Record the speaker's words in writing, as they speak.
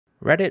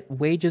Reddit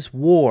wages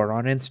war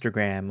on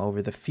Instagram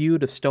over the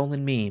feud of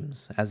stolen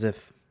memes, as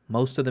if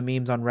most of the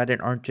memes on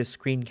Reddit aren't just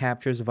screen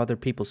captures of other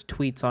people's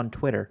tweets on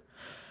Twitter.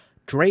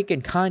 Drake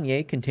and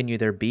Kanye continue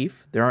their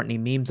beef. There aren't any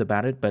memes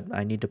about it, but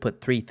I need to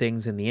put 3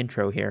 things in the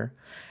intro here.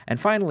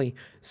 And finally,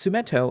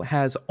 Sumito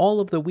has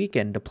all of the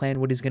weekend to plan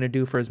what he's going to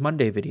do for his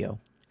Monday video.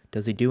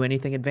 Does he do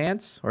anything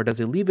advance, or does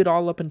he leave it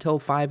all up until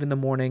 5 in the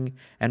morning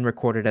and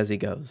record it as he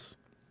goes?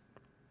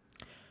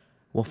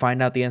 We'll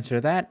find out the answer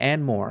to that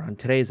and more on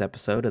today's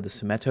episode of the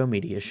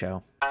SumitoMedia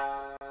Show.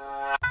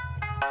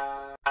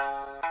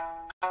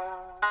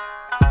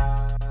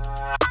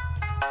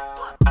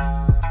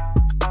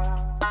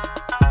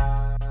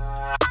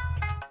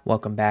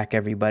 Welcome back,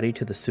 everybody,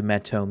 to the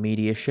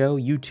SumitoMedia Show,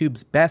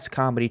 YouTube's best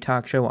comedy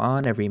talk show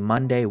on every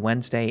Monday,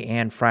 Wednesday,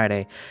 and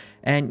Friday.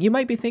 And you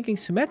might be thinking,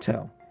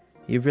 Sumito,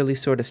 you've really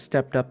sort of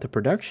stepped up the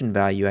production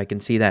value. I can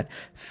see that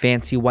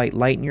fancy white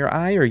light in your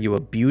eye. Are you a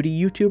beauty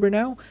YouTuber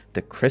now?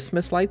 The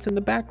Christmas lights in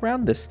the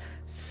background? This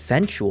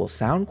sensual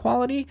sound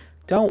quality?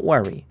 Don't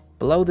worry.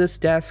 Below this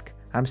desk,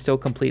 I'm still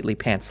completely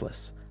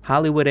pantsless.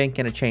 Hollywood ain't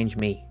gonna change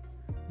me.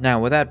 Now,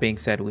 with that being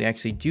said, we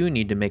actually do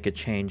need to make a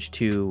change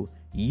to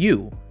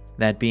you.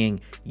 That being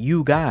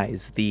you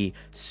guys, the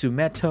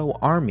Sumito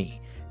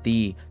Army,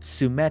 the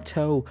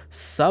Sumito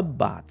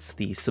subbots,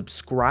 the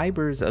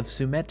subscribers of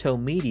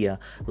SumitoMedia.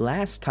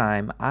 Last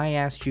time, I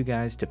asked you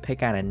guys to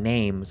pick out a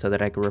name so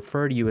that I could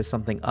refer to you as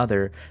something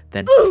other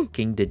than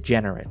f***ing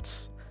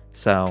degenerates.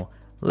 So,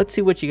 let's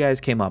see what you guys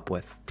came up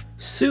with.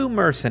 Sue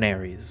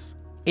Mercenaries.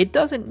 It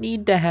doesn't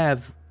need to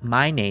have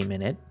my name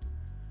in it,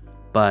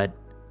 but,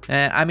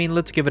 I mean,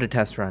 let's give it a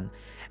test run.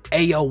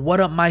 Hey, yo, what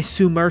up, my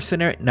Sue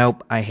Mercenary?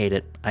 Nope, I hate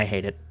it. I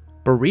hate it.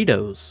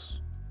 Burritos.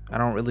 I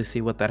don't really see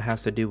what that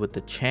has to do with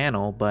the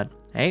channel, but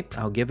hey,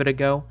 I'll give it a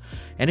go.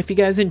 And if you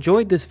guys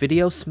enjoyed this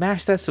video,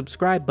 smash that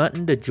subscribe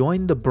button to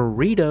join the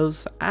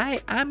Burritos.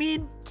 I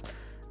mean,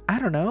 I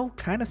don't know,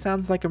 kind of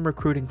sounds like I'm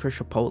recruiting for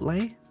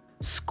Chipotle.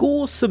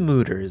 School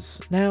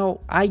Smooters.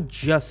 Now, I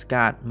just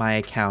got my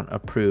account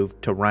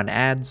approved to run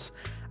ads.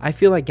 I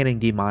feel like getting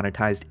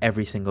demonetized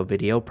every single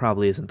video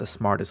probably isn't the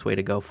smartest way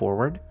to go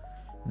forward.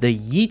 The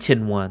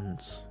Yeetin'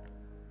 Ones.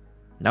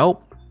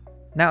 Nope.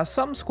 Now,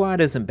 Some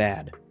Squad isn't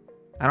bad.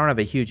 I don't have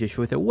a huge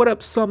issue with it. What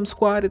up, Some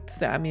Squad? It's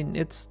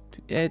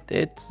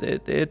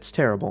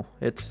terrible.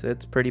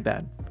 It's pretty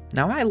bad.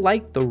 Now, I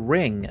like the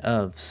ring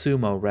of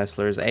sumo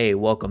wrestlers. Hey,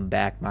 welcome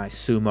back, my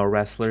sumo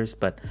wrestlers.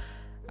 But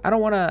I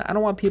don't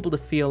want people to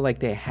feel like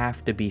they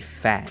have to be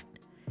fat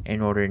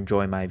in order to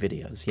enjoy my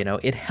videos. You know,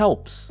 it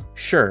helps,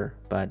 sure,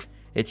 but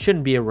it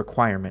shouldn't be a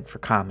requirement for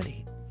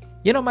comedy.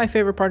 You know my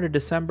favorite part of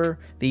December?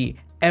 The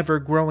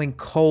ever-growing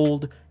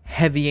cold,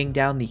 heavying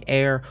down the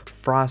air,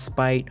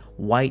 frostbite,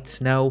 white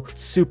snow,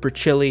 super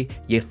chilly.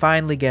 You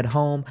finally get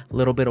home, a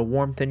little bit of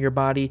warmth in your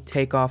body,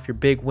 take off your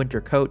big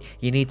winter coat.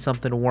 You need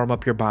something to warm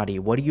up your body.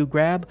 What do you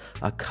grab?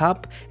 A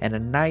cup and a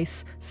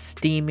nice,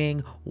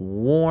 steaming,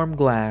 warm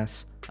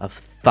glass of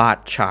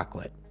thought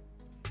chocolate.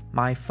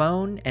 My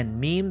phone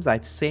and memes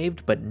I've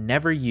saved but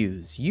never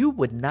use. You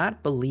would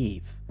not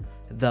believe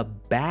the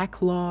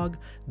backlog,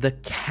 the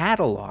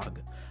catalog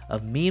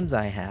of memes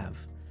I have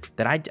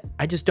that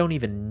I just don't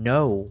even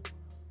know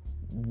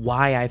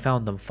why I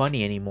found them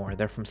funny anymore.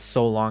 They're from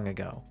so long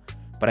ago.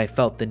 But I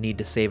felt the need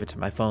to save it to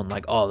my phone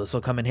like, oh, this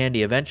will come in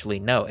handy eventually.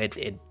 No,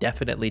 it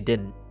definitely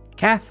didn't.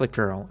 Catholic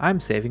girl, I'm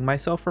saving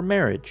myself for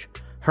marriage.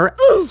 Her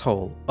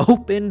asshole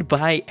opened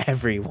by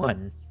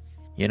everyone.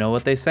 You know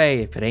what they say,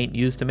 if it ain't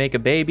used to make a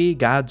baby,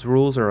 God's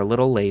rules are a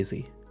little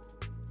lazy.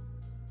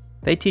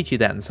 They teach you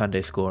that in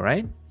Sunday school,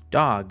 right?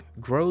 Dog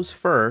grows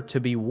fur to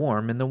be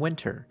warm in the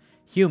winter.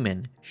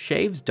 Human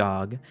shaves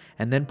dog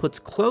and then puts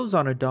clothes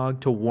on a dog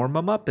to warm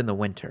him up in the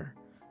winter.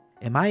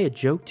 Am I a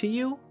joke to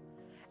you?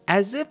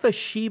 As if a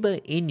Shiba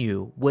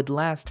Inu would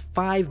last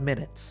 5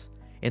 minutes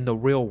in the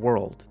real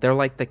world. They're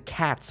like the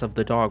cats of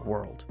the dog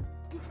world.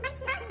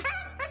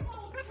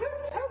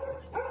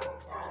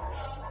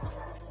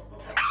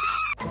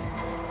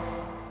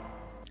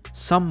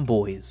 Some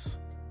boys.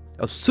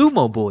 Oh,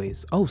 sumo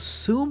boys. Oh,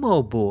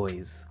 sumo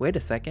boys. Wait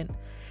a second.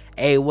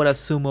 Hey, what up,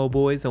 sumo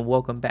boys, and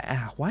welcome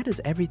back. Why does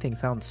everything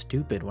sound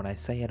stupid when I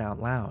say it out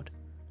loud?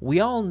 We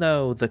all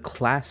know the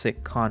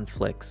classic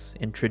conflicts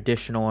in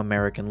traditional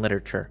American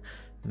literature.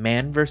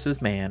 Man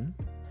versus man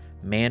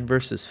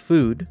versus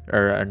food,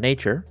 or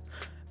nature,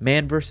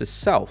 man versus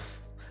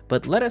self.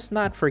 But let us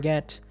not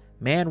forget,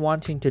 man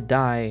wanting to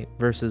die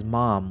versus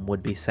mom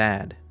would be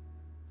sad.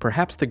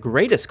 Perhaps the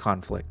greatest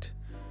conflict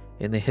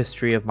in the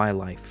history of my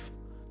life.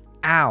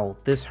 Ow,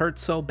 this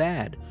hurts so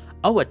bad.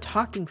 Oh, a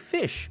talking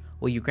fish.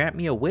 Will you grant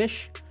me a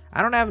wish?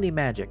 I don't have any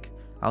magic.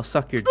 I'll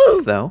suck your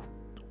dick, though.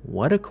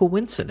 What a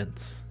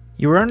coincidence.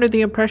 You were under the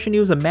impression he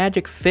was a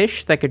magic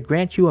fish that could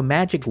grant you a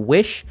magic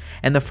wish,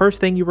 and the first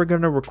thing you were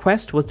going to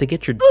request was to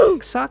get your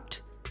dick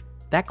sucked?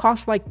 That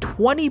costs like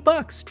 20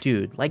 bucks,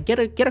 dude. Like, get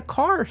a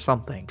car or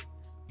something.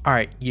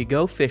 Alright, you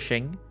go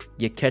fishing,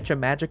 you catch a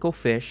magical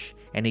fish,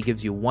 and he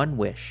gives you one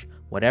wish.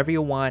 Whatever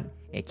you want,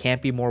 it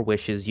can't be more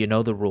wishes, you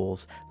know the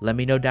rules. Let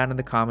me know down in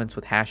the comments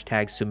with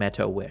hashtag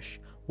SumitoWish.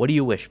 What do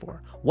you wish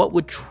for? What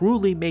would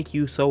truly make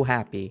you so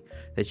happy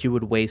that you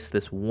would waste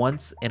this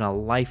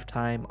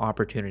once-in-a-lifetime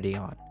opportunity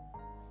on?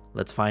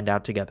 Let's find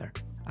out together.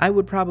 I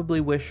would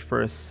probably wish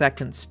for a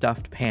second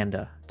stuffed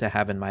panda to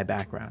have in my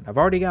background. I've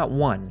already got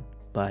one,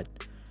 but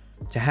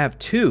to have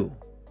two,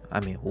 I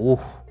mean, ooh.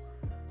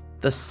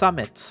 The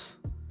summits.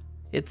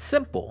 It's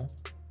simple,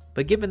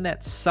 but given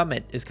that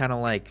Summit is kind of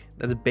like,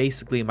 that's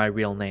basically my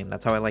real name.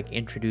 That's how I like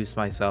introduce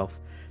myself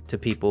to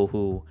people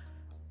who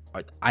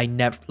I'm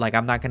not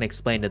going to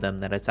explain to them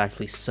that it's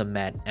actually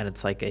Sumet and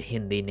it's like a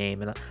Hindi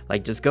name, and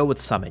like, just go with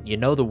Summit. You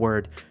know the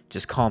word,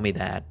 just call me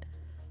that.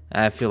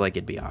 I feel like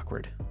it'd be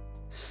awkward.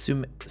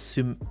 I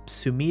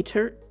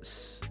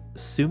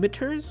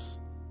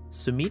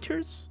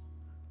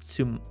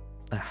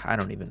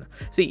don't even know.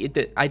 See,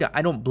 I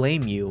don't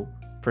blame you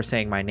for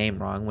saying my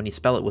name wrong. When you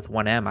spell it with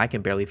one M, I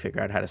can barely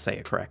figure out how to say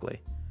it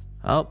correctly.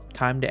 Oh,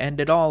 time to end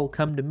it all.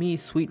 Come to me,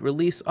 sweet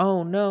release.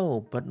 Oh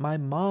no, but my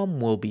mom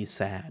will be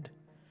sad.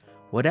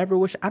 Whatever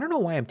wish. I don't know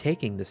why I'm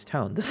taking this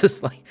tone. This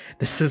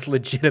is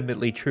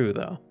legitimately true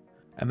though.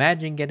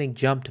 Imagine getting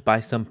jumped by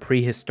some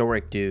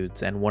prehistoric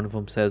dudes and one of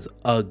them says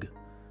ugh.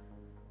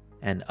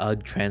 And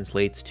ugh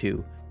translates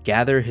to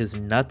gather his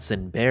nuts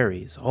and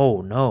berries.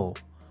 Oh no.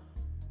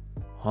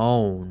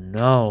 Oh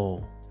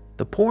no.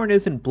 The porn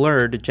isn't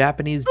blurred,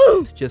 Japanese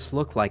just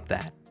look like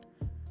that.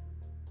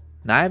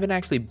 Now, I haven't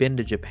actually been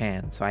to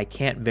Japan, so I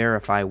can't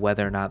verify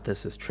whether or not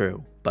this is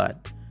true,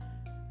 but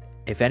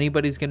if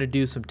anybody's gonna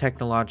do some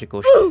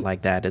technological shit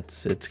like that,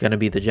 it's gonna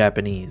be the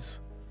Japanese.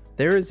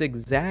 There is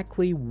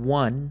exactly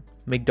one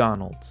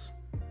McDonald's,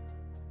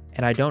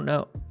 and I don't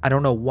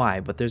know why,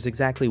 but there's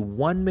exactly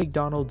one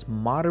McDonald's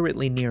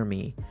moderately near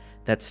me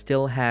that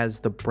still has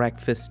the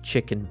breakfast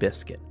chicken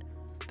biscuit.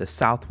 The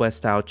Southwest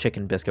style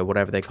chicken biscuit,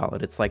 whatever they call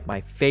it. It's like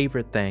my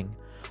favorite thing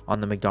on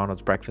the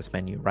McDonald's breakfast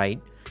menu, right?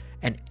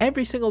 And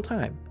every single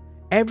time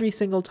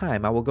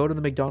I will go to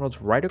the McDonald's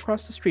right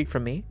across the street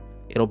from me.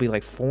 It'll be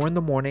like 4 in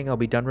the morning. I'll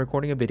be done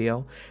recording a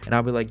video and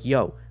I'll be like,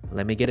 yo,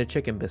 let me get a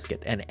chicken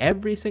biscuit. And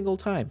every single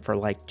time for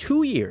like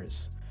 2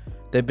 years,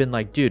 they've been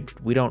like, dude,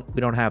 we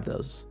don't have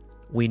those.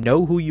 We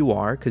know who you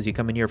are because you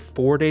come in here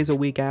 4 days a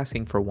week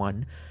asking for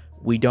one.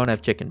 We don't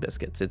have chicken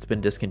biscuits. It's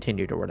been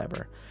discontinued or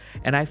whatever.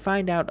 And I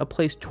find out a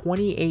place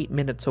 28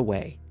 minutes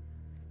away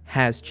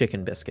has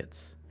chicken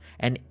biscuits.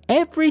 And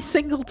every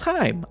single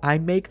time I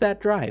make that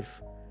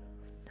drive,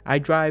 I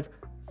drive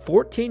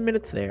 14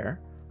 minutes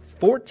there,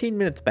 14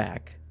 minutes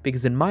back,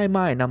 because in my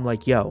mind, I'm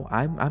like, yo,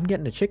 I'm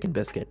getting a chicken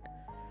biscuit.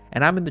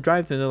 And I'm in the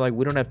drive-thru and they're like,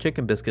 we don't have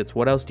chicken biscuits.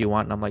 What else do you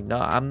want? And I'm like, no,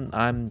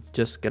 I'm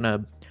just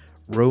gonna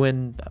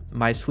ruin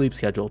my sleep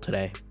schedule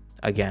today.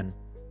 Again,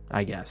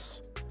 I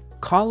guess.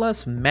 Call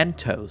us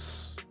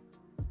Mentos.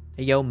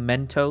 Hey, yo,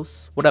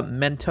 Mentos. What up,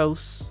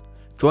 Mentos?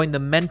 Join the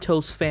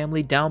Mentos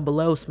family down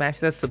below.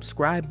 Smash that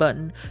subscribe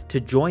button to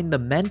join the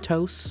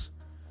Mentos.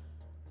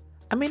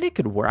 I mean, it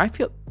could work.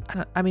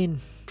 I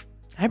mean,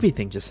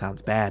 everything just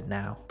sounds bad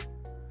now.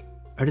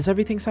 Or does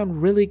everything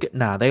sound really good?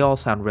 Nah, they all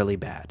sound really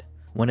bad.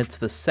 When it's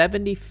the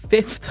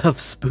 75th of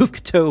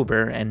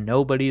Spooktober and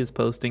nobody is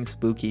posting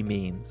spooky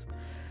memes.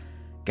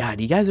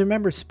 God, you guys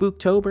remember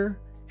Spooktober?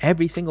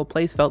 Every single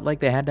place felt like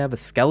they had to have a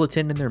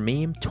skeleton in their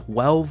meme.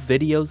 12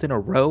 videos in a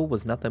row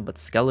was nothing but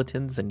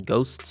skeletons and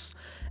ghosts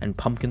and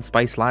pumpkin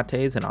spice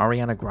lattes and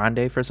Ariana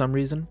Grande for some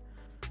reason.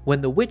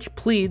 When the witch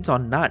pleads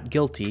on not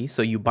guilty,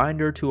 so you bind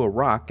her to a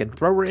rock and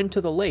throw her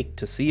into the lake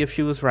to see if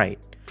she was right.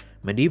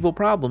 Medieval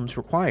problems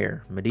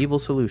require medieval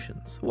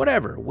solutions.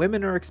 Whatever,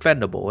 women are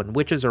expendable and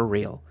witches are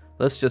real.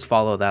 Let's just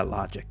follow that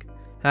logic.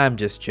 I'm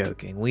just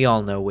joking, we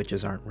all know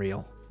witches aren't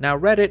real. Now,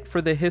 Reddit,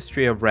 for the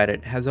history of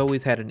Reddit, has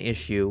always had an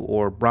issue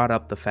or brought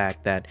up the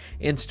fact that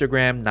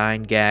Instagram,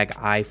 9gag,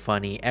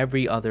 iFunny,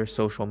 every other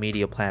social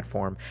media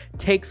platform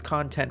takes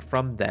content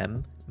from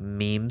them,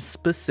 memes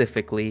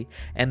specifically,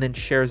 and then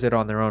shares it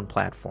on their own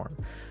platform.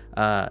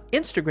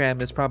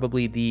 Instagram is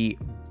probably the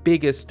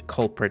biggest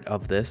culprit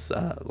of this.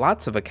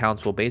 Lots of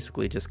accounts will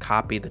basically just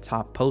copy the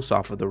top posts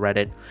off of the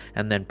Reddit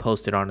and then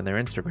post it onto their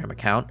Instagram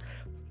account.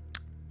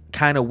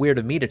 Kind of weird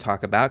of me to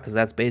talk about because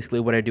that's basically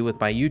what I do with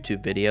my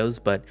YouTube videos,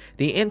 but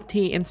the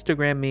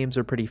anti-Instagram memes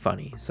are pretty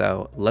funny,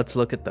 so let's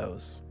look at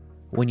those.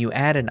 When you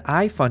add an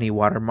iFunny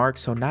watermark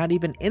so not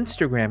even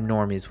Instagram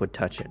normies would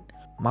touch it.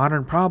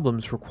 Modern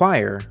problems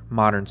require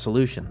modern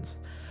solutions.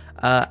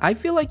 I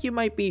feel like you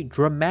might be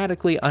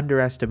dramatically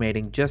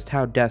underestimating just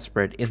how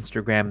desperate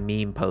Instagram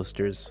meme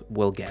posters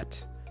will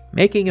get.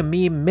 Making a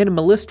meme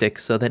minimalistic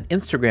so that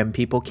Instagram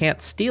people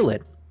can't steal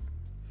it.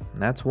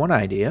 That's one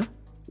idea.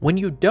 When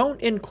you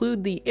don't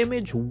include the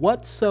image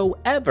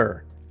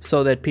whatsoever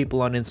so that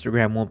people on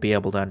Instagram won't be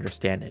able to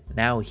understand it.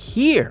 Now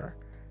here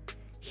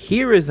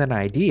is an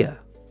idea.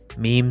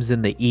 Memes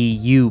in the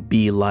EU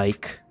be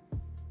like.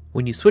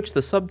 When you switch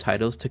the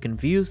subtitles to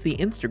confuse the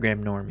Instagram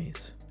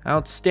normies.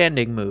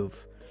 Outstanding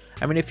move.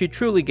 I mean, if you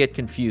truly get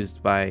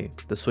confused by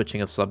the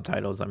switching of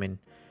subtitles, I mean,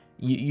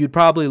 you'd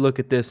probably look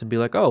at this and be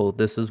like, oh,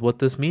 this is what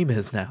this meme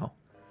is now.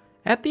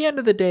 At the end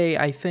of the day,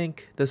 I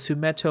think the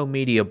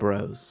SumitoMedia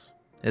bros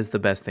is the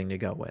best thing to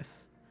go with.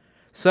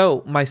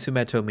 So, my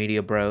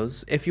SumitoMedia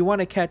bros, if you want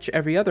to catch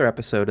every other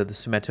episode of the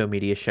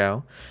SumitoMedia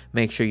show,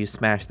 make sure you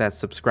smash that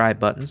subscribe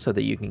button so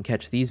that you can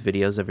catch these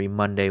videos every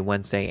Monday,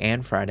 Wednesday,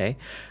 and Friday.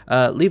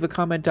 Leave a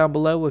comment down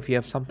below if you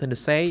have something to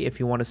say. If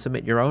you want to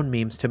submit your own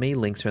memes to me,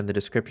 links are in the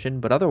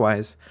description. But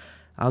otherwise,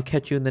 I'll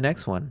catch you in the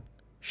next one.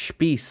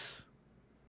 Peace.